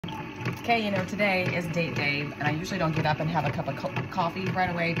Okay, you know, today is date day, and I usually don't get up and have a cup of coffee right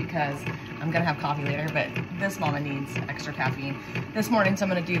away because I'm gonna have coffee later, but this mama needs extra caffeine this morning, so I'm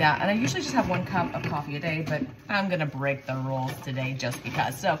gonna do that. And I usually just have 1 cup of coffee a day, but I'm gonna break the rules today just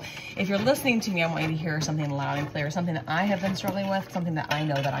because. So if you're listening to me, I want you to hear something loud and clear, something that I have been struggling with, something that I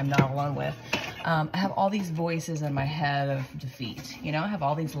know that I'm not alone with. I have all these voices in my head of defeat. You know, I have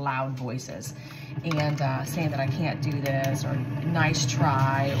all these loud voices and saying that I can't do this, or nice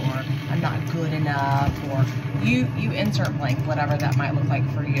try, or I'm not good enough, or you insert blank, whatever that might look like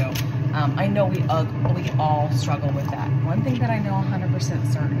for you. I know we all struggle with that. One thing that I know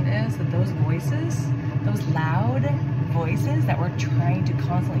 100% certain is that those voices, those loud voices that we're trying to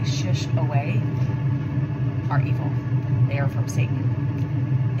constantly shush away, are evil. They are from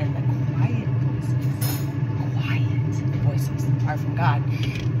Satan. And the quiet voices are from God.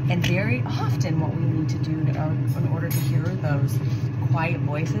 And very often what we need to do in order to hear those quiet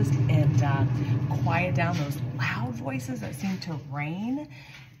voices and quiet down those loud voices that seem to reign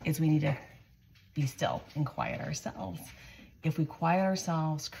is we need to be still and quiet ourselves. If we quiet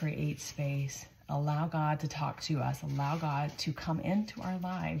ourselves, create space, allow God to talk to us, allow God to come into our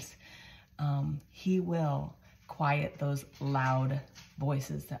lives, He will quiet those loud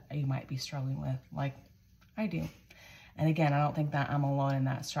voices that you might be struggling with, like I do. And again, I don't think that I'm alone in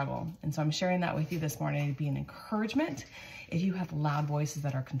that struggle. And so I'm sharing that with you this morning to be an encouragement. If you have loud voices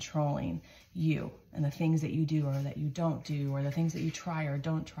that are controlling you and the things that you do or that you don't do, or the things that you try or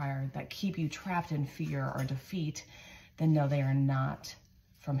don't try, or that keep you trapped in fear or defeat, then no, they are not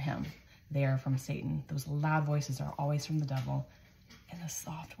from Him. They are from Satan. Those loud voices are always from the devil, and the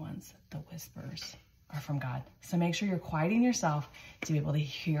soft ones, the whispers, are from God. So make sure you're quieting yourself to be able to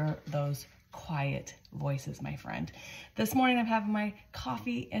hear those quiet voices, my friend. This morning I'm having my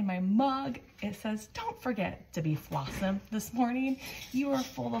coffee in my mug. It says, don't forget to be Flawsome this morning. You are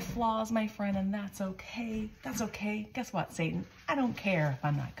full of flaws, my friend, and that's okay. That's okay. Guess what, Satan? I don't care if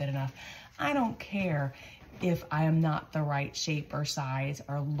I'm not good enough. I don't care if I am not the right shape or size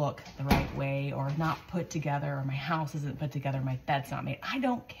or look the right way or not put together, or my house isn't put together, my bed's not made. I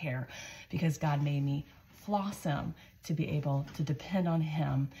don't care, because God made me Flawsome to be able to depend on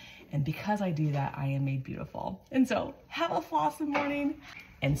Him. And because I do that, I am made beautiful. And so have a Flawsome morning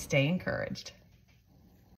and stay encouraged.